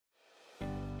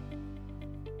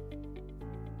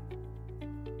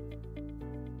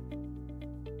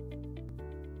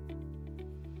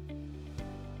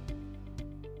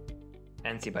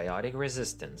Antibiotic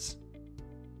resistance.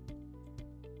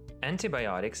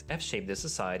 Antibiotics have shaped the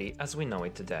society as we know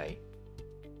it today.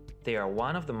 They are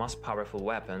one of the most powerful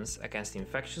weapons against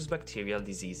infectious bacterial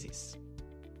diseases.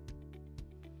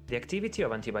 The activity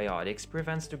of antibiotics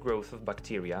prevents the growth of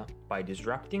bacteria by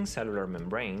disrupting cellular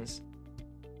membranes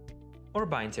or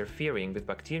by interfering with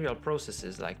bacterial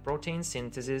processes like protein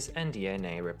synthesis and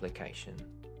DNA replication.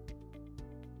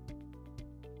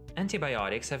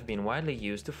 Antibiotics have been widely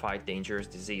used to fight dangerous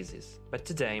diseases, but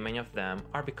today many of them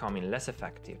are becoming less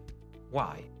effective.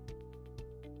 Why?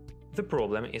 The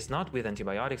problem is not with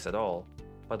antibiotics at all,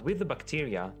 but with the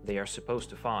bacteria they are supposed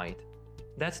to fight.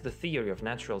 That's the theory of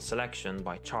natural selection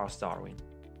by Charles Darwin.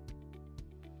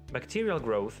 Bacterial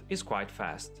growth is quite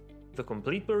fast. The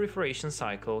complete proliferation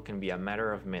cycle can be a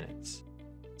matter of minutes.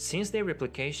 Since their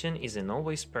replication isn't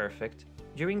always perfect,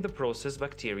 during the process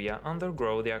bacteria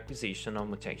undergo the acquisition of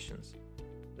mutations.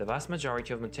 The vast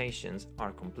majority of mutations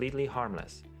are completely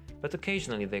harmless, but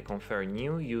occasionally they confer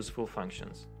new useful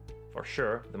functions. For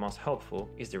sure, the most helpful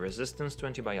is the resistance to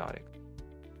antibiotic.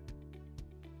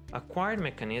 Acquired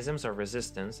mechanisms of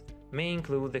resistance may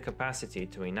include the capacity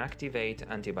to inactivate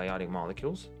antibiotic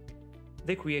molecules,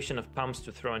 the creation of pumps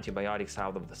to throw antibiotics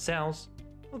out of the cells,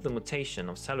 or the mutation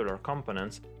of cellular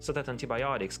components so that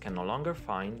antibiotics can no longer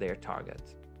find their target.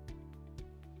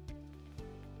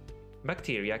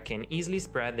 Bacteria can easily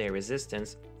spread their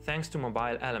resistance thanks to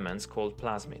mobile elements called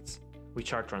plasmids,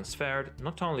 which are transferred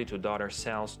not only to daughter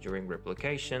cells during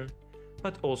replication,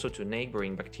 but also to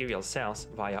neighboring bacterial cells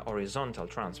via horizontal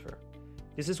transfer.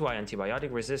 This is why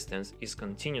antibiotic resistance is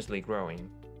continuously growing.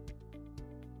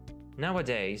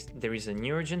 Nowadays, there is an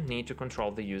urgent need to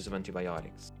control the use of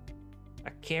antibiotics.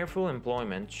 A careful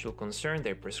employment should concern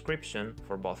their prescription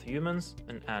for both humans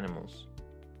and animals.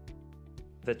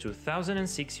 The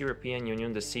 2006 European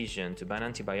Union decision to ban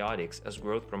antibiotics as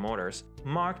growth promoters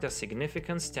marked a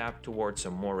significant step towards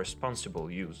a more responsible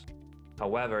use.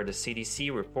 However, the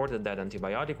CDC reported that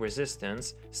antibiotic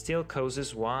resistance still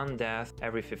causes one death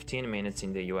every 15 minutes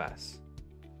in the US.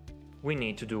 We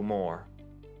need to do more.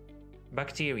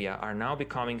 Bacteria are now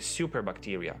becoming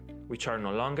superbacteria, which are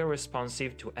no longer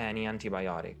responsive to any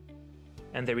antibiotic.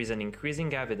 And there is an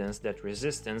increasing evidence that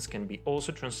resistance can be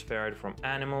also transferred from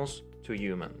animals to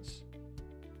humans.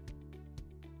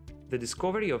 The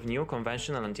discovery of new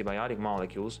conventional antibiotic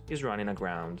molecules is running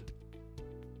aground.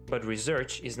 But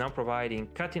research is now providing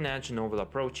cutting-edge novel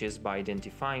approaches by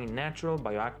identifying natural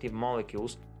bioactive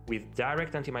molecules with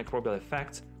direct antimicrobial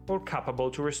effects or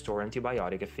capable to restore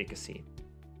antibiotic efficacy,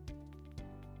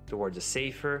 towards a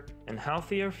safer and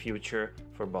healthier future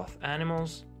for both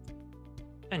animals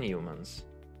and humans.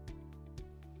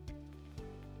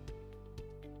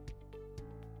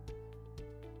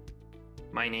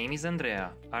 My name is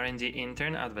Andrea, R&D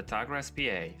intern at Vetagro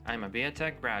SPA. I'm a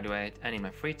biotech graduate, and in my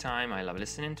free time I love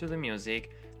listening to the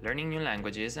music, learning new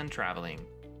languages and traveling.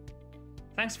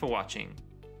 Thanks for watching!